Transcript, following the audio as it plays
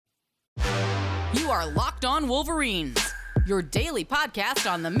You are Locked On Wolverines, your daily podcast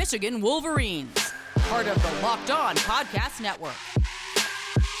on the Michigan Wolverines, part of the Locked On Podcast Network.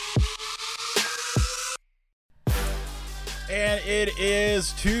 And it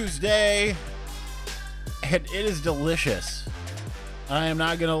is Tuesday, and it is delicious. I am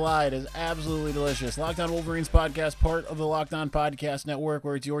not going to lie, it is absolutely delicious. Locked On Wolverines podcast, part of the Locked On Podcast Network,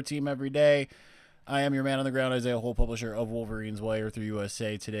 where it's your team every day. I am your man on the ground, Isaiah Hole, publisher of Wolverines Wire through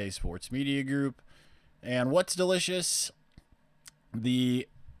USA Today Sports Media Group. And what's delicious? The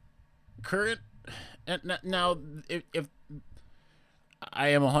current... Now, if I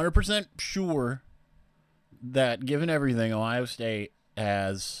am 100% sure that, given everything, Ohio State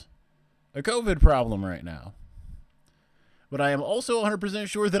has a COVID problem right now. But I am also 100%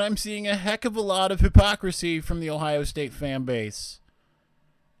 sure that I'm seeing a heck of a lot of hypocrisy from the Ohio State fan base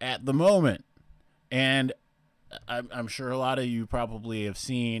at the moment. And I'm sure a lot of you probably have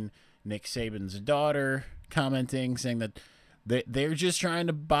seen Nick Saban's daughter commenting, saying that they're just trying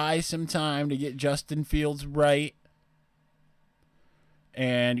to buy some time to get Justin Fields right.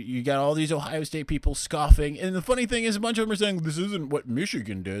 And you got all these Ohio State people scoffing. And the funny thing is, a bunch of them are saying, this isn't what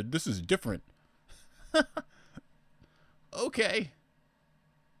Michigan did. This is different. Okay.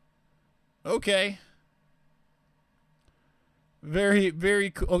 Very, very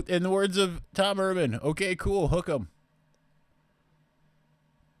cool. In the words of Tom Herman, okay, cool, hook 'em.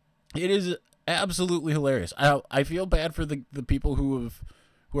 It is absolutely hilarious. I feel bad for the people who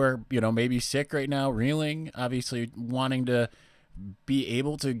are, maybe sick right now, reeling, obviously wanting to be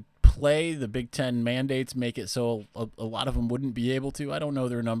able to play. The Big Ten mandates make it so a lot of them wouldn't be able to. I don't know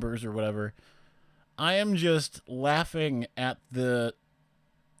their numbers or whatever. I am just laughing at the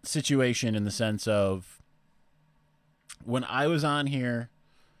situation in the sense of when I was on here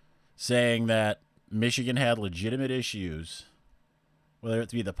saying that Michigan had legitimate issues, whether it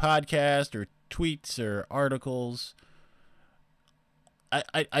be the podcast or tweets or articles,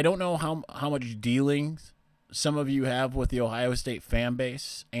 I don't know how much dealings some of you have with the Ohio State fan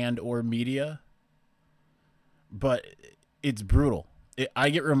base and or media, but it's brutal.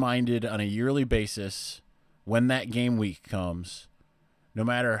 I get reminded on a yearly basis when that game week comes, no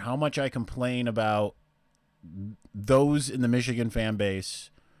matter how much I complain about those in the Michigan fan base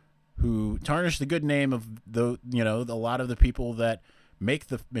who tarnish the good name of a lot of the people that make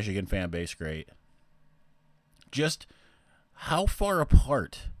the Michigan fan base great. Just how far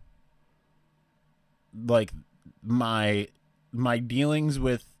apart, like, my dealings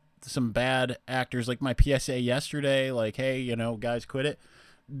with some bad actors, like my PSA yesterday, like, hey, guys, quit it.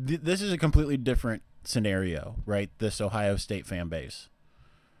 This is a completely different scenario, right? This Ohio State fan base.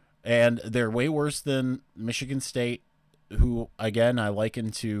 And they're way worse than Michigan State, who, again, I liken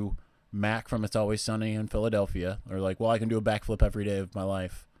to Mac from It's Always Sunny in Philadelphia. Or like, well, I can do a backflip every day of my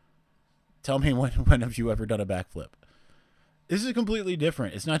life. Tell me when have you ever done a backflip? This is completely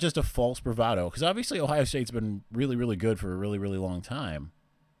different. It's not just a false bravado, because obviously Ohio State's been really, really good for a really, really long time.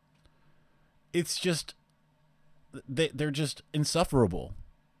 It's just, they're just insufferable.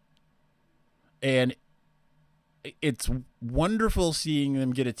 And it's wonderful seeing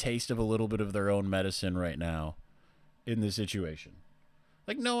them get a taste of a little bit of their own medicine right now in this situation.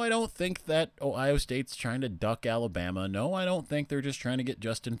 Like, no, I don't think that Ohio State's trying to duck Alabama. No, I don't think they're just trying to get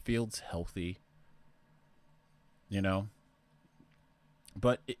Justin Fields healthy.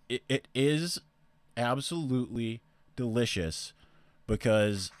 But it is absolutely delicious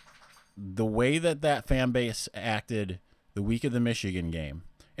because the way that fan base acted the week of the Michigan game.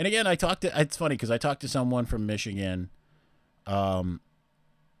 And again, it's funny because I talked to someone from Michigan about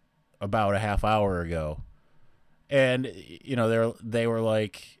a half hour ago. And, they were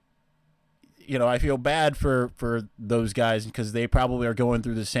like, I feel bad for those guys because they probably are going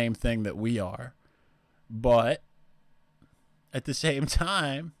through the same thing that we are. But at the same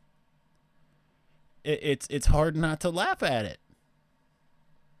time, it's hard not to laugh at it.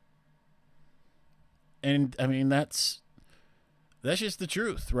 And I mean, that's just the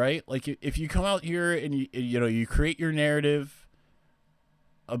truth, right? Like, if you come out here and you create your narrative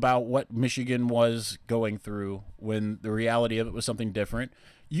about what Michigan was going through when the reality of it was something different,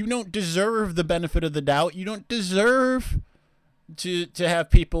 you don't deserve the benefit of the doubt. You don't deserve to have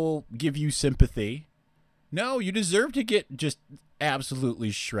people give you sympathy. No, you deserve to get just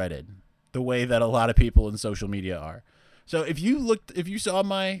absolutely shredded the way that a lot of people in social media are. So if you saw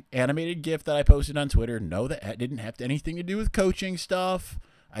my animated GIF that I posted on Twitter, no, that didn't have anything to do with coaching stuff.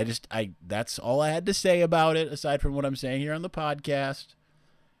 That's all I had to say about it, aside from what I'm saying here on the podcast.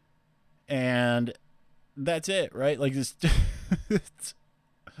 And that's it, right? Like, this,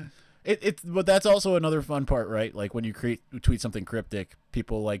 but that's also another fun part, right? Like, when you tweet something cryptic,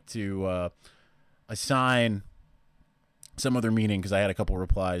 people like to assign some other meaning because I had a couple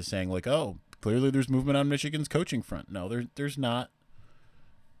replies saying like, oh, clearly there's movement on Michigan's coaching front. No, there's not.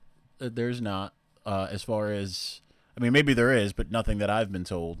 There's not. As far as, I mean, maybe there is, but nothing that I've been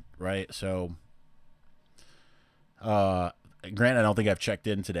told, right? So, granted, I don't think I've checked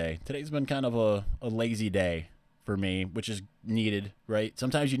in today. Today's been kind of a lazy day for me, which is needed, right?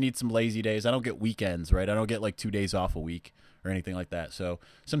 Sometimes you need some lazy days. I don't get weekends, right? I don't get like 2 days off a week or anything like that. So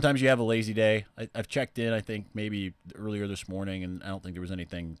sometimes you have a lazy day. I've checked in, I think, maybe earlier this morning, and I don't think there was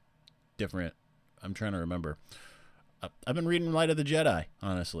anything different. I'm trying to remember. I've been reading Light of the Jedi,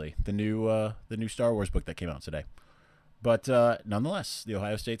 honestly, the new Star Wars book that came out today. But nonetheless, the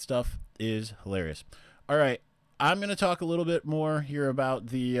Ohio State stuff is hilarious. All right, I'm going to talk a little bit more here about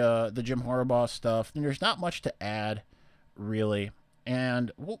the Jim Harbaugh stuff. And there's not much to add, really,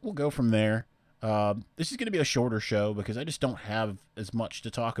 and we'll go from there. This is going to be a shorter show because I just don't have as much to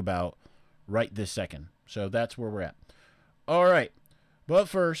talk about right this second. So that's where we're at. All right, but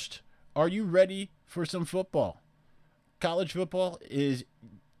first, are you ready for some football? College football is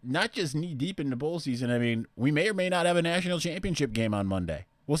not just knee-deep in the bowl season. I mean, we may or may not have a national championship game on Monday.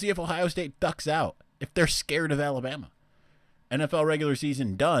 We'll see if Ohio State ducks out, if they're scared of Alabama. NFL regular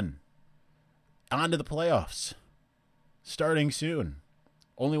season done. On to the playoffs. Starting soon.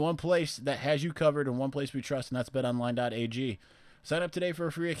 Only one place that has you covered and one place we trust, and that's betonline.ag. Sign up today for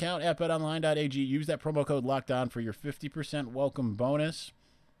a free account at betonline.ag. Use that promo code LOCKEDON for your 50% welcome bonus.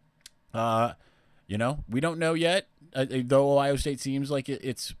 We don't know yet, though Ohio State seems like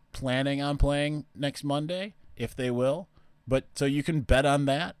it's planning on playing next Monday, if they will. But so you can bet on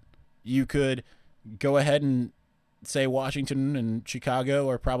that. You could go ahead and say Washington and Chicago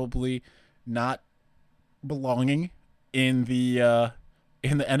are probably not belonging in the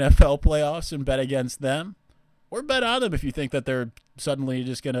NFL playoffs and bet against them. Or bet on them if you think that they're suddenly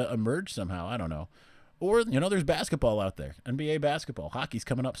just going to emerge somehow. I don't know. Or, there's basketball out there. NBA basketball. Hockey's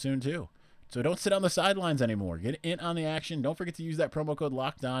coming up soon, too. So don't sit on the sidelines anymore. Get in on the action. Don't forget to use that promo code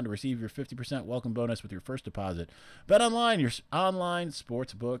LOCKEDON to receive your 50% welcome bonus with your first deposit. BetOnline, your online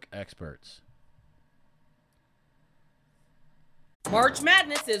sportsbook experts. March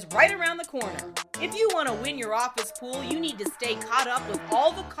Madness is right around the corner. If you want to win your office pool, you need to stay caught up with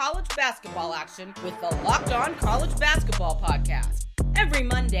all the college basketball action with the Locked On College Basketball Podcast. Every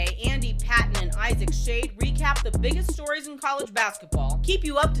Monday, Andy Patton and Isaac Shade recap the biggest stories in college basketball, keep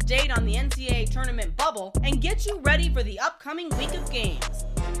you up to date on the NCAA tournament bubble, and get you ready for the upcoming week of games.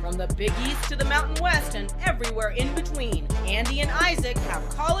 From the Big East to the Mountain West and everywhere in between, Andy and Isaac have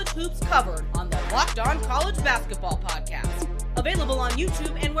college hoops covered on the Locked On College Basketball Podcast. Available on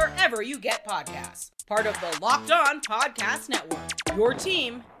YouTube and wherever you get podcasts. Part of the Locked On Podcast Network. Your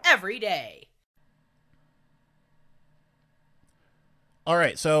team every day. All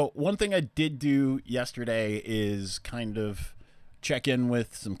right, so one thing I did do yesterday is kind of check in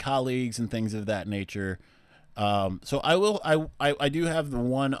with some colleagues and things of that nature. So I do have the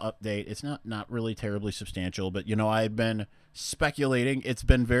one update. It's not really terribly substantial, but I've been speculating. It's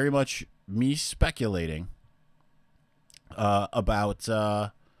been very much me speculating about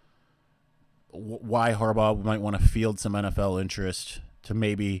why Harbaugh might want to field some NFL interest to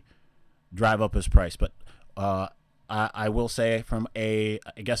maybe drive up his price. But I will say from I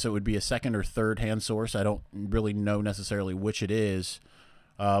guess it would be a second or third hand source. I don't really know necessarily which it is,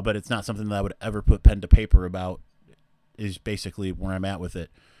 but it's not something that I would ever put pen to paper about, is basically where I'm at with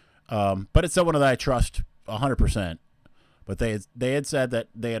it. But it's someone that I trust 100%. But they had said that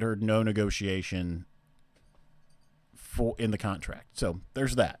they had heard no negotiation in the contract. So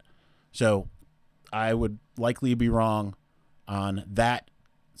there's that. So I would likely be wrong on that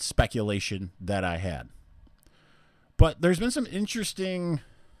speculation that I had. But there's been some interesting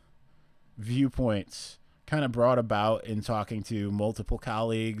viewpoints kind of brought about in talking to multiple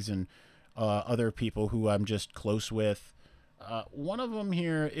colleagues and other people who I'm just close with. One of them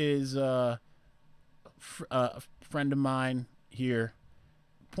here is a friend of mine here,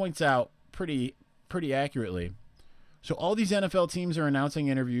 points out pretty accurately. So all these NFL teams are announcing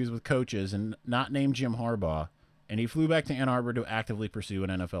interviews with coaches and not named Jim Harbaugh, and he flew back to Ann Arbor to actively pursue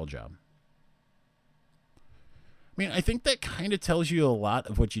an NFL job. I mean, I think that kind of tells you a lot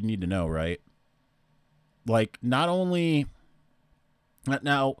of what you need to know, right? Like, not only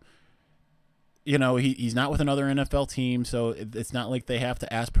now, he's not with another NFL team, so it's not like they have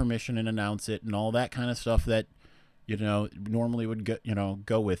to ask permission and announce it and all that kind of stuff that, normally would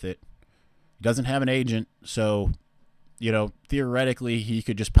go with it. He doesn't have an agent, so, theoretically he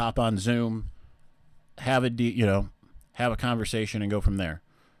could just pop on Zoom, have a conversation and go from there,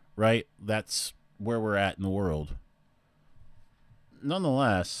 right? That's where we're at in the world.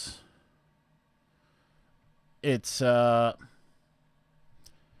 Nonetheless, it's I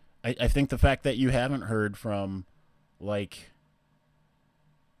think the fact that you haven't heard from like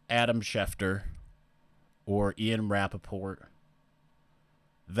Adam Schefter or Ian Rappaport,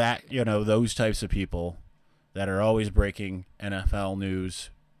 that, those types of people that are always breaking NFL news,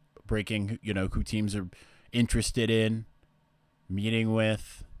 breaking, who teams are interested in meeting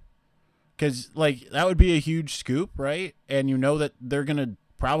with. Because, that would be a huge scoop, right? And that they're going to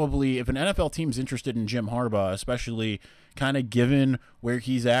probably, if an NFL team's interested in Jim Harbaugh, especially kind of given where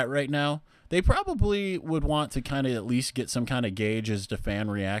he's at right now, they probably would want to kind of at least get some kind of gauge as to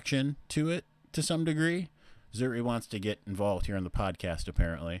fan reaction to it to some degree. Zuri wants to get involved here on the podcast,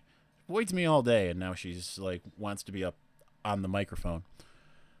 apparently. Avoids me all day, and now she's, wants to be up on the microphone.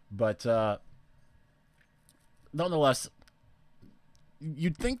 But, nonetheless,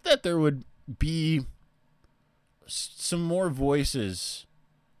 you'd think that there would be some more voices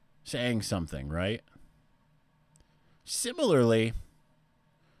saying something, right? Similarly,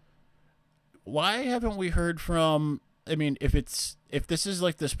 why haven't we heard from, if this is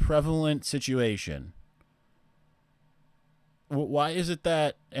this prevalent situation, why is it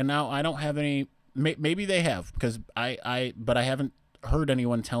that, and now I don't have any, maybe they have, because but I haven't heard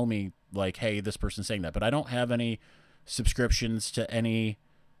anyone tell me, hey, this person's saying that, but I don't have any subscriptions to any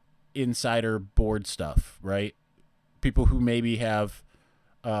insider board stuff, right? People who maybe have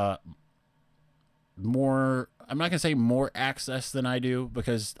more, I'm not going to say more access than I do,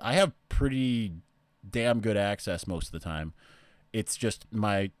 because I have pretty damn good access most of the time. It's just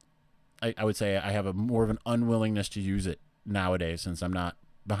I would say I have more of an unwillingness to use it nowadays since I'm not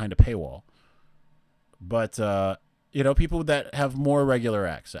behind a paywall. But, people that have more regular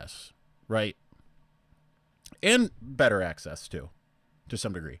access, right? And better access, too, to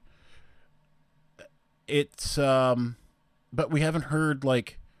some degree. It's, but we haven't heard,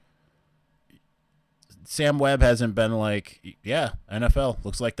 Sam Webb hasn't been yeah, NFL,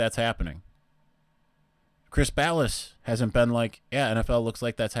 looks like that's happening. Chris Ballas hasn't been yeah, NFL looks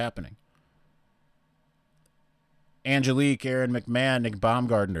like that's happening. Angelique, Aaron McMahon, Nick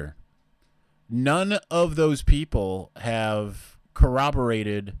Baumgardner. None of those people have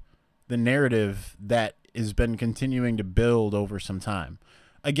corroborated the narrative that has been continuing to build over some time.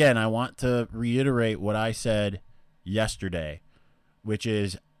 Again, I want to reiterate what I said yesterday, which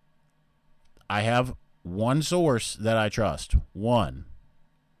is I have one source that I trust. One.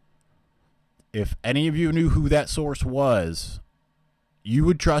 If any of you knew who that source was, you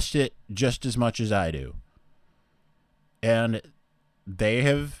would trust it just as much as I do. And they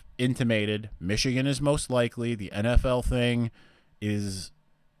have intimated Michigan is most likely. The NFL thing is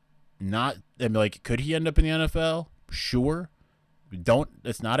not, could he end up in the NFL? Sure.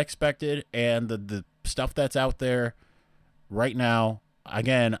 It's not expected. And the stuff that's out there right now,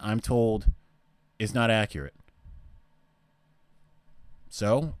 again, I'm told, is not accurate.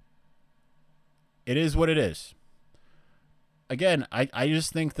 So, it is what it is. Again, I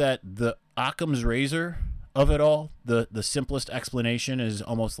just think that the Occam's razor of it all, the simplest explanation is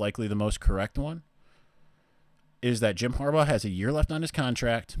almost likely the most correct one, is that Jim Harbaugh has a year left on his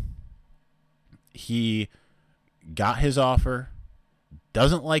contract. He got his offer,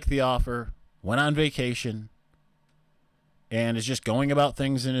 doesn't like the offer, went on vacation, and is just going about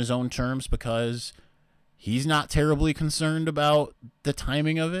things in his own terms because he's not terribly concerned about the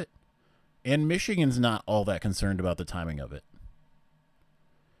timing of it, and Michigan's not all that concerned about the timing of it.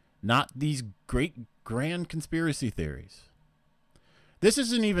 Not these great grand conspiracy theories. This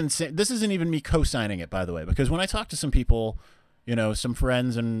isn't even me co-signing it, by the way, because when I talk to some people, some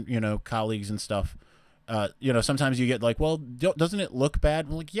friends and, colleagues and stuff, sometimes you get well, doesn't it look bad?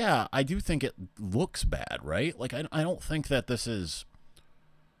 I'm yeah, I do think it looks bad, right? I don't think that this is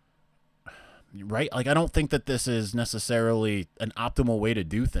right. I don't think that this is necessarily an optimal way to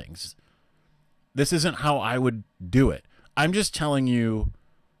do things. This isn't how I would do it. I'm just telling you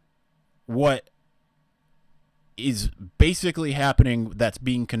what is basically happening that's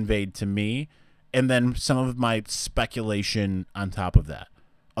being conveyed to me, and then some of my speculation on top of that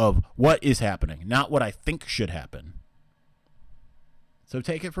of what is happening, not what I think should happen. So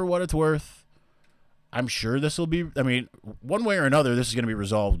take it for what it's worth. I'm sure this will be, one way or another, this is going to be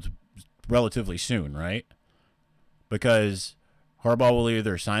resolved relatively soon, right? Because Harbaugh will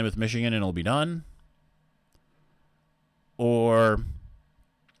either sign with Michigan and it'll be done, or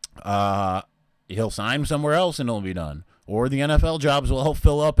he'll sign somewhere else and it'll be done. Or the NFL jobs will help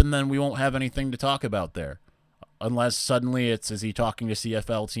fill up and then we won't have anything to talk about there. Unless suddenly is he talking to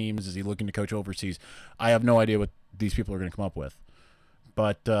CFL teams? Is he looking to coach overseas? I have no idea what these people are going to come up with.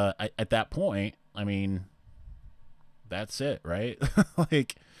 But at that point, that's it, right?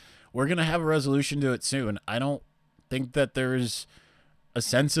 We're going to have a resolution to it soon. I don't think that there's a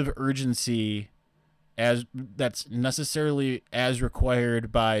sense of urgency as that's necessarily as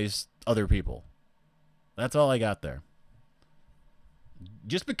required by other people. That's all I got there.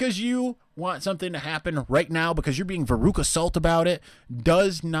 Just because you want something to happen right now because you're being Veruca Salt about it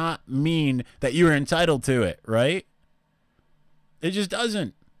does not mean that you're entitled to it, right? It just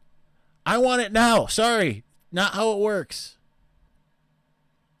doesn't. I want it now. Sorry. Not how it works.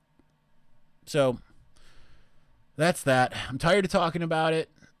 So, that's that. I'm tired of talking about it.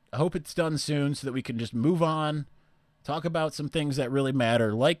 I hope it's done soon so that we can just move on, talk about some things that really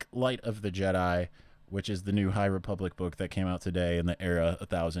matter, like Light of the Jedi, which is the new High Republic book that came out today in the era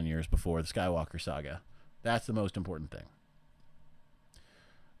 1,000 years before the Skywalker saga. That's the most important thing.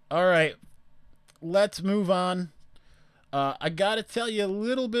 All right, let's move on. I got to tell you a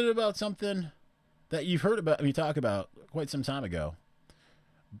little bit about something that you've heard about me talk about quite some time ago.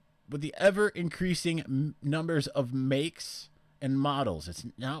 With the ever-increasing numbers of makes and models,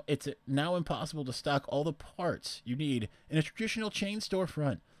 it's now impossible to stock all the parts you need in a traditional chain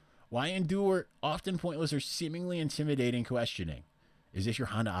storefront. Why endure often pointless or seemingly intimidating questioning? Is this your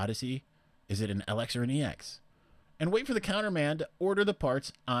Honda Odyssey? Is it an LX or an EX? And wait for the counterman to order the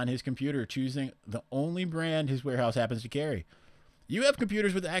parts on his computer, choosing the only brand his warehouse happens to carry. You have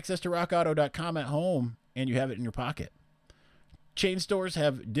computers with access to rockauto.com at home, and you have it in your pocket. Chain stores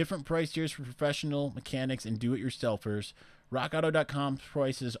have different price tiers for professional mechanics and do-it-yourselfers. RockAuto.com's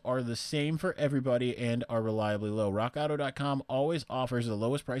prices are the same for everybody and are reliably low. RockAuto.com always offers the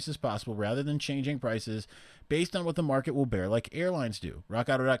lowest prices possible rather than changing prices based on what the market will bear, like airlines do.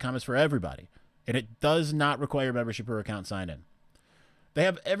 RockAuto.com is for everybody, and it does not require membership or account sign-in. They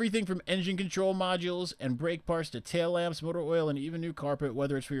have everything from engine control modules and brake parts to tail lamps, motor oil, and even new carpet.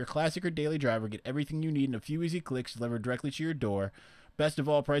 Whether it's for your classic or daily driver, get everything you need in a few easy clicks delivered directly to your door. Best of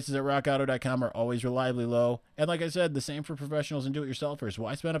all, prices at rockauto.com are always reliably low. And like I said, the same for professionals and do-it-yourselfers.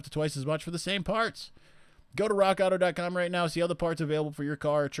 Why spend up to twice as much for the same parts? Go to rockauto.com right now, see all the parts available for your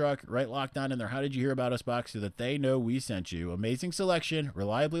car or truck, right locked on in their How Did You Hear About Us box so that they know we sent you. Amazing selection,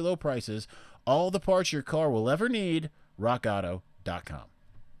 reliably low prices, all the parts your car will ever need, rockauto.com.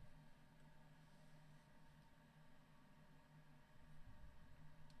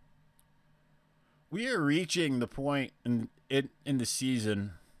 We are reaching the point in the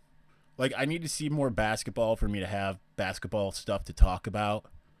season, like, I need to see more basketball for me to have basketball stuff to talk about.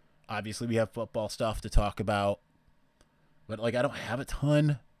 Obviously, we have football stuff to talk about, but, like, I don't have a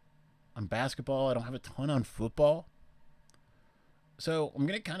ton on basketball. I don't have a ton on football. So I'm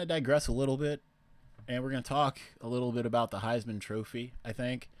going to kind of digress a little bit, and we're going to talk a little bit about the Heisman Trophy, I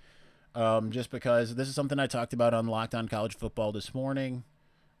think, just because this is something I talked about on Locked On College Football this morning.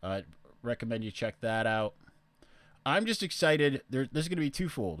 Recommend you check that out. I'm just excited. This is going to be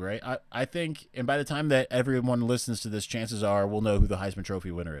twofold, right? I think, and by the time that everyone listens to this, chances are we'll know who the Heisman Trophy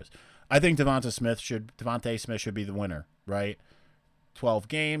winner is. I think DeVonta Smith should be the winner, right? 12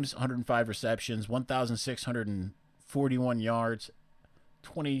 games, 105 receptions, 1,641 yards,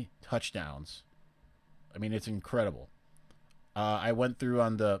 20 touchdowns. I mean, it's incredible. I went through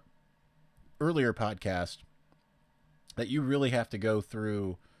on the earlier podcast that you really have to go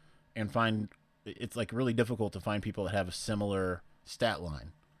through and find, it's like really difficult to find people that have a similar stat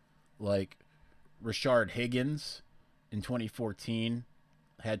line. Like Rashard Higgins in 2014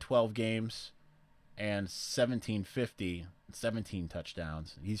 had 12 games and 1750, 17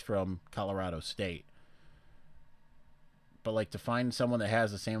 touchdowns. He's from Colorado State. But like to find someone that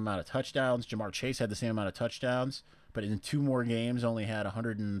has the same amount of touchdowns, Jamar Chase had the same amount of touchdowns, but in 2 more games only had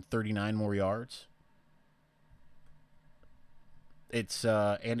 139 more yards. It's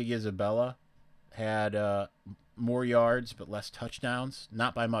Andy Isabella had more yards but less touchdowns.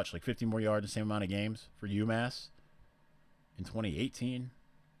 Not by much, like 50 more yards, the same amount of games for UMass in 2018.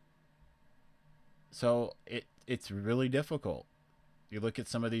 So it's really difficult. You look at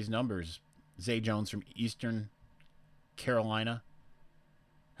some of these numbers. Zay Jones from Eastern Carolina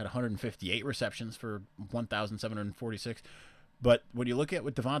had 158 receptions for 1,746. But when you look at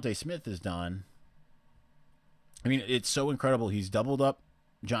what DeVonta Smith has done, I mean, it's so incredible. He's doubled up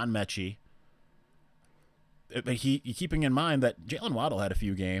John Mechie. But keeping in mind that Jalen Waddle had a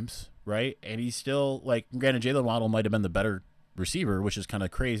few games, right? And he's still, like, granted, Jalen Waddle might have been the better receiver, which is kind of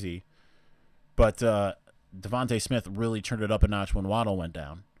crazy. But DeVonta Smith really turned it up a notch when Waddle went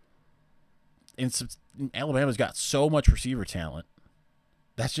down. And Alabama's got so much receiver talent.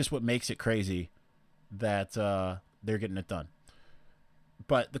 That's just what makes it crazy that they're getting it done.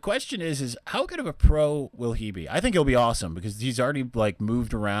 But the question is how good of a pro will he be? I think he'll be awesome because he's already, like,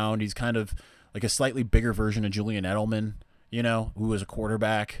 moved around. He's kind of like a slightly bigger version of Julian Edelman, you know, who was a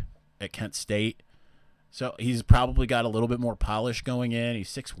quarterback at Kent State. So he's probably got a little bit more polish going in. He's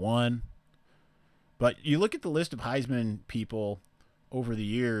 6'1". But you look at the list of Heisman people over the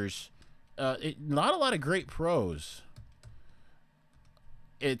years, not a lot of great pros.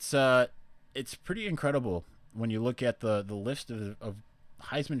 It's pretty incredible when you look at the list of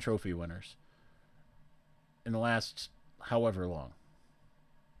Heisman Trophy winners in the last however long.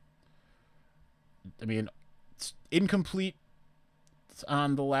 I mean, it's incomplete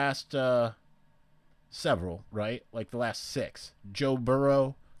on the last several, right? Like the last 6. Joe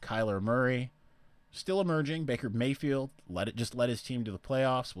Burrow, Kyler Murray, still emerging. Baker Mayfield led his team to the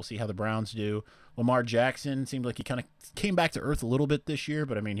playoffs. We'll see how the Browns do. Lamar Jackson seemed like he kind of came back to earth a little bit this year,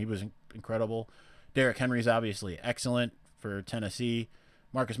 but I mean, he was incredible. Derrick Henry's obviously excellent for Tennessee.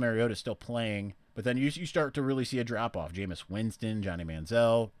 Marcus Mariota is still playing, but then you start to really see a drop-off. Jameis Winston, Johnny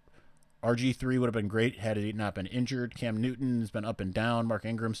Manziel. RG3 would have been great had he not been injured. Cam Newton's been up and down. Mark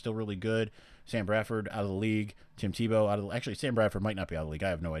Ingram's still really good. Sam Bradford out of the league. Tim Tebow actually, Sam Bradford might not be out of the league. I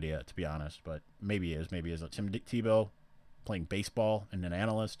have no idea, to be honest, but maybe he is. Maybe he is. Tim Tebow playing baseball and an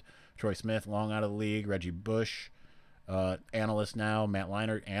analyst. Troy Smith, long out of the league. Reggie Bush, analyst now. Matt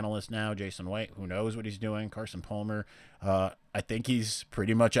Leinart, analyst now. Jason White, who knows what he's doing. Carson Palmer, I think he's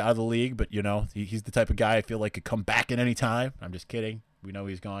pretty much out of the league, but, he's the type of guy I feel like could come back at any time. I'm just kidding. We know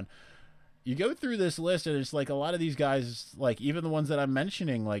he's gone. You go through this list, and it's like a lot of these guys, like even the ones that I'm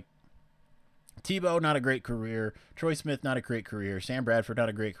mentioning, like Tebow, not a great career. Troy Smith, not a great career. Sam Bradford, not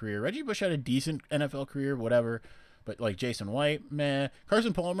a great career. Reggie Bush had a decent NFL career, whatever. But like Jason White, meh.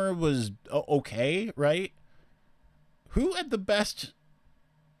 Carson Palmer was okay, right? Who had the best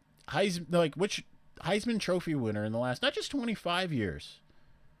which Heisman Trophy winner in the last, not just 25 years?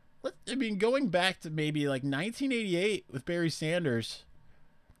 Going back to maybe like 1988 with Barry Sanders.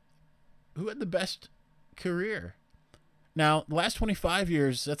 Who had the best career? Now, the last 25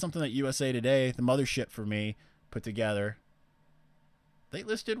 years, that's something that USA Today, the mothership for me, put together. They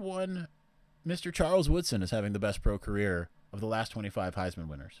listed one Mr. Charles Woodson as having the best pro career of the last 25 Heisman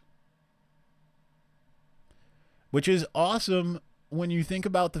winners. Which is awesome when you think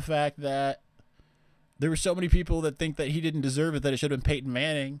about the fact that there were so many people that think that he didn't deserve it, that it should have been Peyton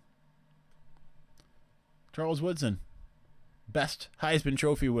Manning. Charles Woodson, best Heisman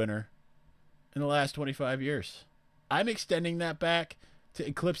Trophy winner in the last 25 years. I'm extending that back to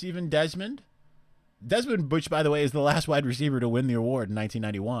eclipse even Desmond. Desmond, which, by the way, is the last wide receiver to win the award in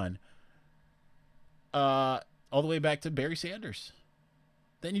 1991. All the way back to Barry Sanders.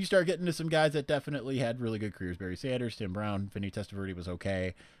 Then you start getting to some guys that definitely had really good careers. Barry Sanders, Tim Brown, Vinny Testaverde was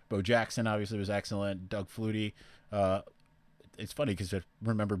okay. Bo Jackson obviously was excellent. Doug Flutie. It's funny because I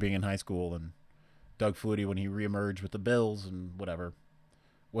remember being in high school and Doug Flutie, when he reemerged with the Bills and whatever,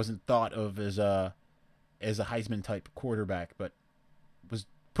 wasn't thought of as a Heisman type quarterback, but was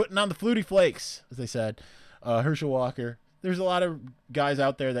putting on the Flutie flakes, as they said. Herschel Walker. There's a lot of guys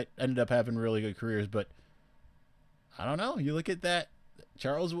out there that ended up having really good careers, but I don't know. You look at that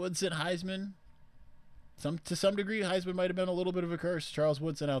Charles Woodson Heisman. To some degree, Heisman might have been a little bit of a curse. Charles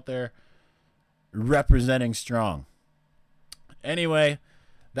Woodson out there representing strong. Anyway,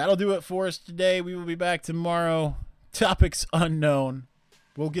 that'll do it for us today. We will be back tomorrow. Topics unknown.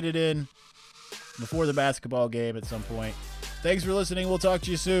 We'll get it in before the basketball game at some point. Thanks for listening. We'll talk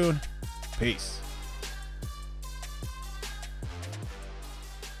to you soon. Peace.